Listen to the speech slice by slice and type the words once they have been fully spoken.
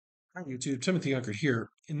Hi YouTube, Timothy Unkert here.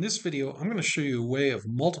 In this video, I'm going to show you a way of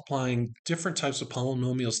multiplying different types of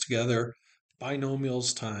polynomials together,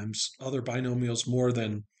 binomials times other binomials more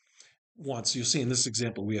than once. You'll see in this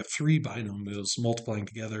example, we have three binomials multiplying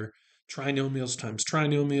together, trinomials times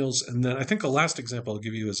trinomials, and then I think the last example I'll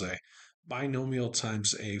give you is a binomial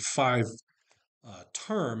times a five-term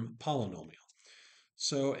polynomial.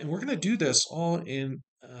 And we're going to do this all in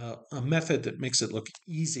a method that makes it look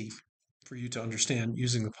easy for you to understand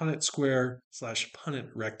using the Punnett Square / Punnett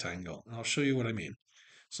rectangle. And I'll show you what I mean.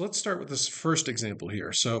 So let's start with this first example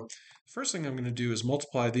here. So first thing I'm going to do is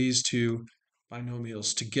multiply these two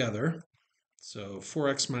binomials together. So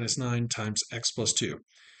 4x minus 9 times x plus 2.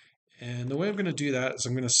 And the way I'm going to do that is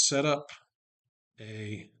I'm going to set up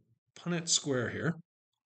a Punnett Square here,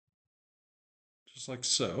 just like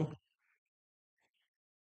so.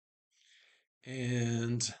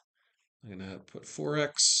 And I'm going to put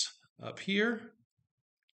 4x up here,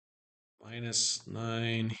 minus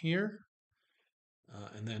 9 here,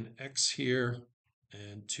 and then x here,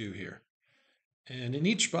 and 2 here. And in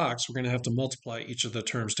each box, we're going to have to multiply each of the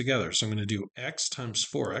terms together. So I'm going to do x times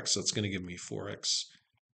 4x. That's going to give me 4x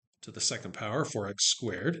to the second power, 4x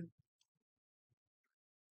squared.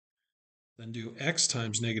 Then do x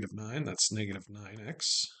times negative 9. That's negative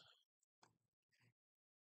 9x.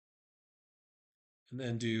 And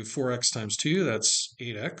then do 4x times 2. That's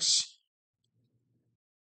 8x.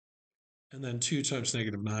 And then 2 times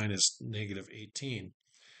negative 9 is negative 18.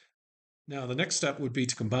 Now, the next step would be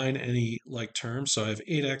to combine any like terms. So I have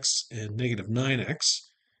 8x and negative 9x.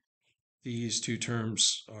 These two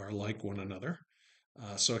terms are like one another.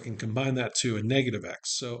 So I can combine that to a negative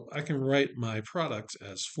x. So I can write my product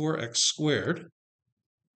as 4x squared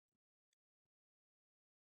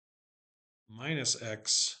minus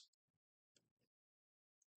x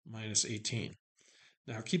minus 18.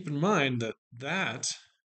 Now, keep in mind that that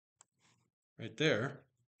right there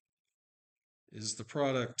is the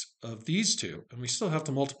product of these two, and we still have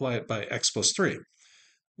to multiply it by x plus 3.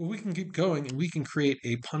 Well, we can keep going and we can create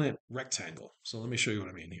a Punnett rectangle. So let me show you what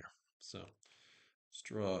I mean here. So let's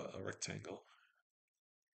draw a rectangle.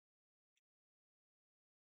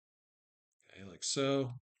 Okay, like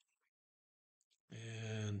so.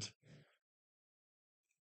 And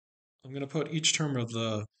I'm going to put each term of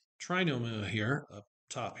the trinomial here up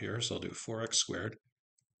top here. So I'll do 4x squared.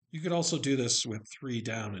 You could also do this with 3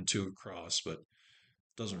 down and 2 across, but it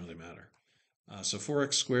doesn't really matter. So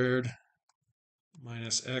 4x squared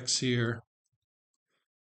minus x here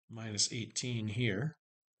minus 18 here.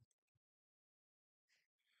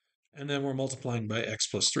 And then we're multiplying by x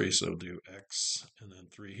plus 3, so we'll do x and then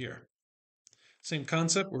 3 here. Same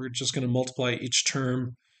concept, we're just going to multiply each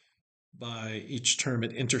term by each term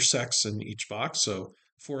it intersects in each box. So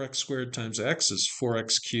 4x squared times x is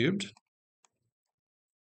 4x cubed.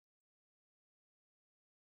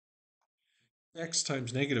 X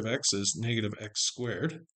times negative x is negative x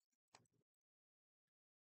squared.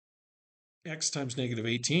 X times negative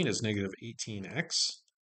 18 is negative 18x.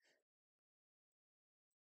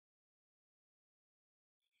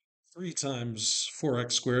 3 times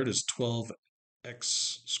 4x squared is 12x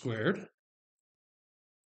squared.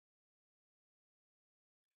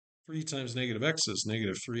 3 times negative x is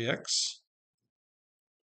negative 3x.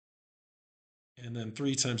 And then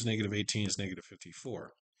 3 times negative 18 is negative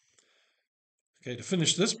 54. Okay, to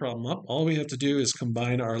finish this problem up, all we have to do is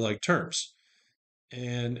combine our like terms.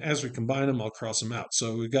 And as we combine them, I'll cross them out.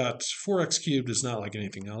 So we got 4x cubed is not like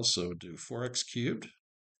anything else, so we'll do 4x cubed.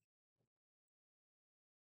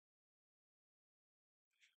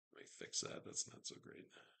 Let me fix that, that's not so great.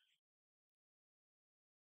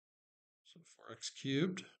 So 4x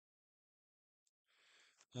cubed.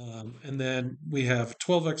 And then we have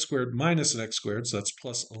 12x squared minus an x squared, so that's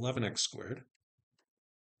plus 11x squared.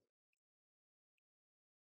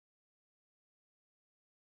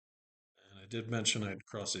 And I did mention I'd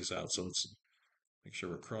cross these out, so let's make sure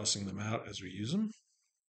we're crossing them out as we use them.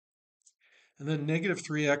 And then negative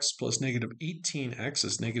 3x plus negative 18x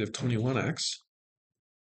is negative 21x.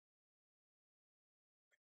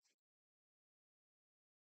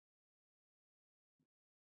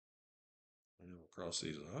 And we'll cross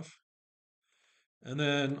these off. And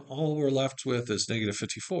then all we're left with is negative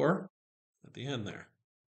 54 at the end there.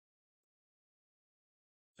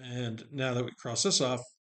 And now that we cross this off,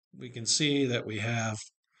 we can see that we have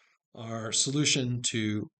our solution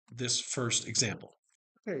to this first example.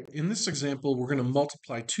 Okay, in this example, we're going to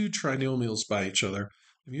multiply two trinomials by each other.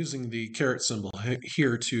 I'm using the caret symbol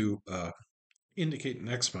here to indicate an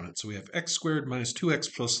exponent. So we have x squared minus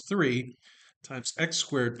 2x plus 3 times x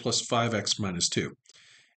squared plus 5x minus 2.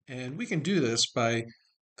 And we can do this by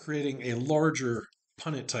creating a larger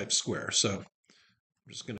Punnett type square. So I'm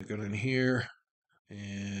just going to go in here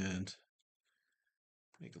and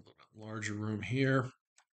make a little bit larger room here.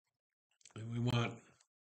 And we want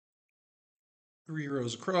 3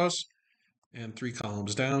 rows across and 3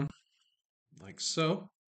 columns down, like so.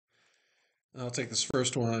 I'll take this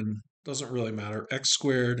first one, doesn't really matter, x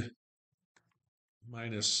squared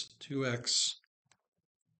minus 2x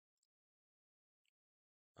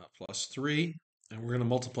plus 3, and we're going to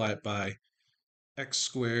multiply it by x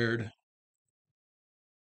squared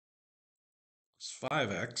plus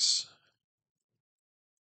 5x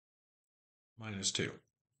minus 2.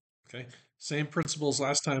 Okay, same principles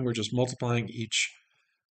last time. We're just multiplying each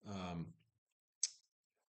um,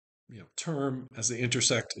 term as they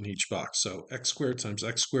intersect in each box. So x squared times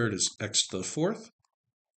x squared is x to the 4th.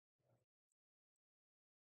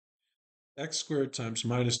 X squared times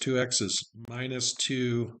minus 2x is minus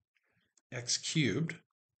 2x cubed.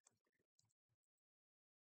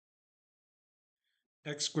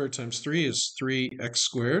 X squared times 3 is 3x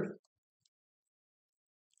squared.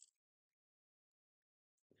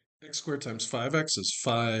 X squared times 5x is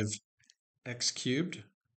 5x cubed.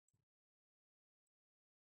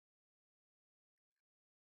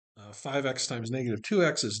 5x times negative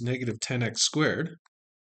 2x is negative 10x squared.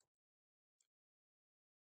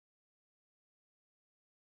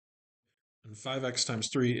 And 5x times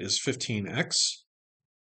 3 is 15x.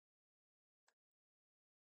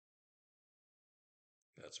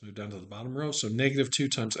 Let's move down to the bottom row. So negative 2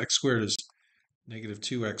 times x squared is negative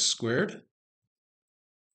 2x squared.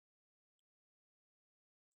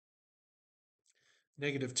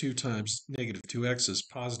 Negative 2 times negative 2x is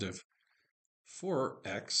positive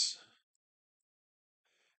 4x.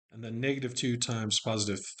 And then negative 2 times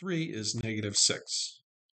positive 3 is negative 6.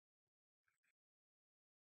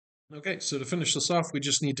 Okay, so to finish this off, we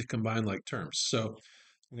just need to combine like terms. So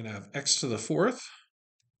I'm going to have x to the 4th.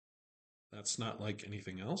 That's not like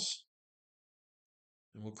anything else.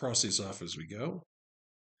 And we'll cross these off as we go.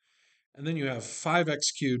 And then you have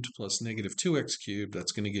 5x cubed plus negative 2x cubed.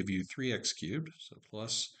 That's going to give you 3x cubed. So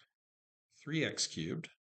plus 3x cubed.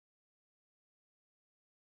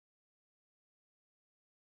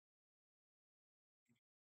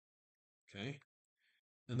 Okay.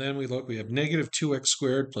 And then we look, we have negative 2x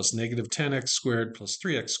squared plus negative 10x squared plus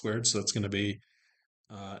 3x squared. So that's going to be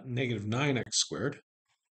negative 9x squared.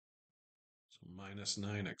 So minus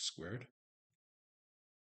 9x squared.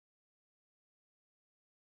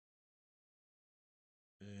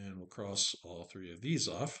 And we'll cross all 3 of these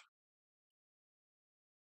off.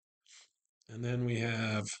 And then we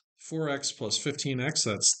have 4x plus 15x,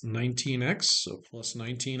 that's 19x, so plus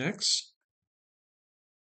 19x.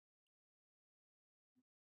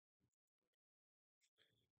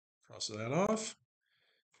 Cross that off.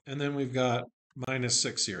 And then we've got minus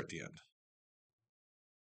 6 here at the end.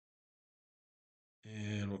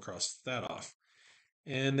 And we'll cross that off.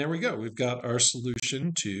 And there we go. We've got our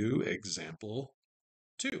solution to example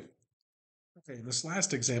 2. Okay, in this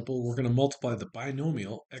last example, we're going to multiply the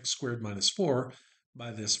binomial x squared minus 4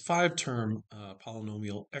 by this 5-term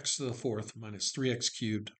polynomial x to the 4th minus 3x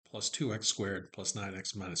cubed plus 2x squared plus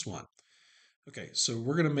 9x minus 1. Okay, so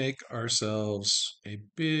we're going to make ourselves a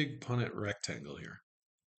big Punnett rectangle here.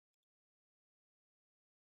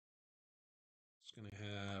 It's going to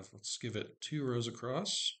have, let's give it 2 rows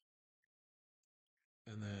across.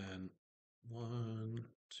 And then 1,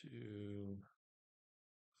 2,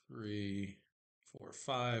 3, 4,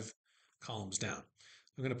 5 columns down.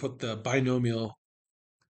 I'm going to put the binomial,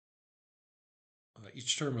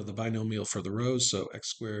 each term of the binomial for the rows, so x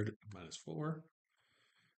squared minus 4.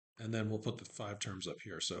 And then we'll put the 5 terms up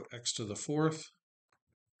here. So x to the 4th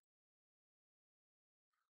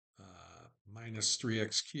minus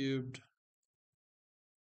 3x cubed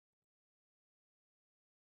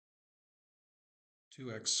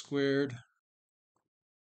two x squared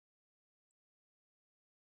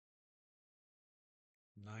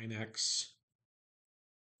nine x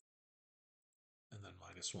and then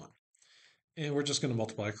minus 1. And we're just going to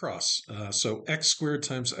multiply across. So x squared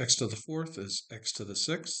times x to the 4th is x to the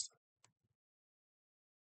 6th.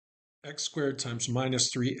 X squared times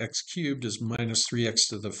minus 3x cubed is minus 3x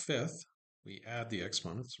to the 5th. We add the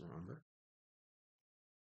exponents, remember.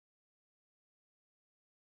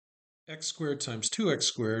 X squared times 2x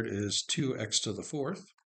squared is 2x to the 4th.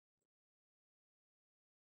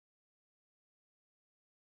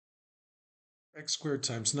 X squared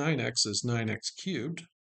times 9x is 9x cubed.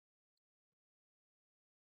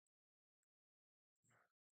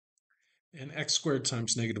 And x squared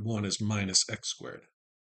times negative 1 is minus x squared.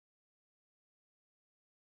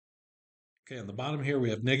 Okay, on the bottom here we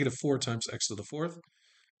have negative 4 times x to the 4th.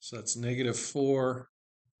 So that's negative 4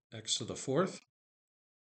 x to the fourth.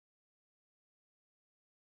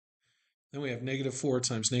 Then we have negative 4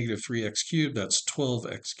 times negative 3x cubed. That's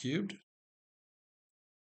 12x cubed.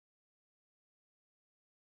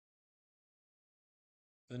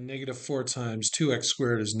 Then negative 4 times 2x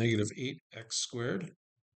squared is negative 8x squared.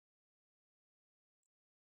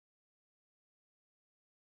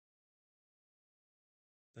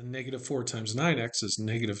 Then negative 4 times 9x is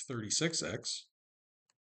negative 36x.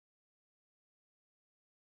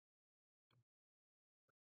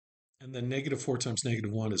 And then negative 4 times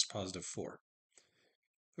negative 1 is positive 4.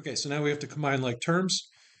 Okay, so now we have to combine like terms.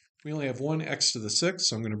 We only have one x to the sixth,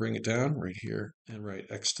 so I'm going to bring it down right here and write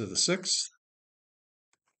x to the sixth.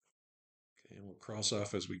 Okay, and we'll cross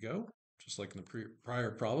off as we go, just like in the prior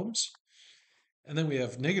problems. And then we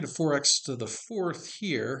have negative 4x to the fourth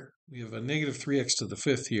here. We have a negative 3x to the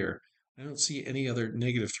fifth here. I don't see any other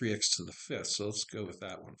negative 3x to the fifth, so let's go with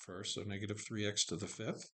that one first. So negative 3x to the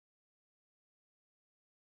fifth.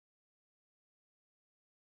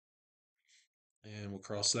 And we'll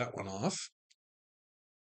cross that one off.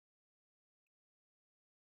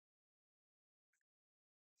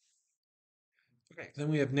 Okay, then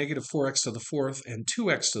we have negative 4x to the fourth and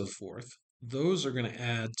 2x to the fourth. Those are going to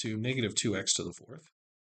add to negative 2x to the fourth.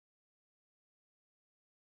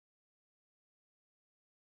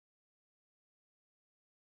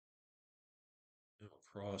 And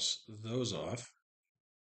we'll cross those off.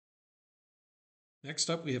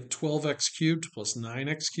 Next up, we have 12x cubed plus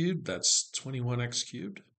 9x cubed. That's 21x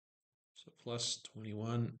cubed. So plus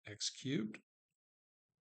 21x cubed.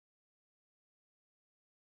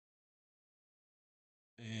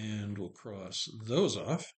 And we'll cross those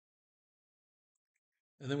off.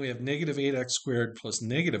 And then we have negative 8x squared plus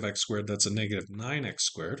negative x squared. That's a negative 9x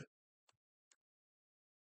squared.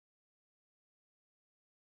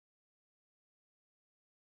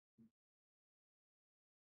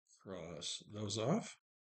 Cross those off.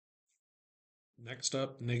 Next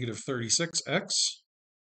up, negative 36x.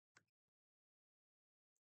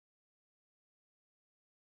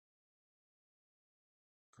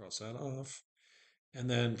 Cross that off. And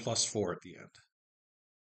then plus 4 at the end.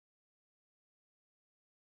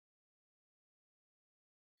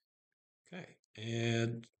 Okay,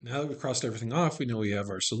 and now that we've crossed everything off, we know we have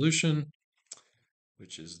our solution,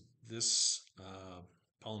 which is this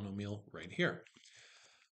polynomial right here.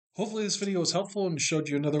 Hopefully this video was helpful and showed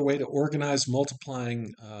you another way to organize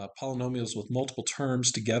multiplying polynomials with multiple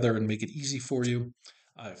terms together and make it easy for you.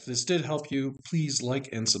 If this did help you, please like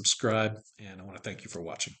and subscribe, and I want to thank you for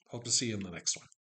watching. Hope to see you in the next one.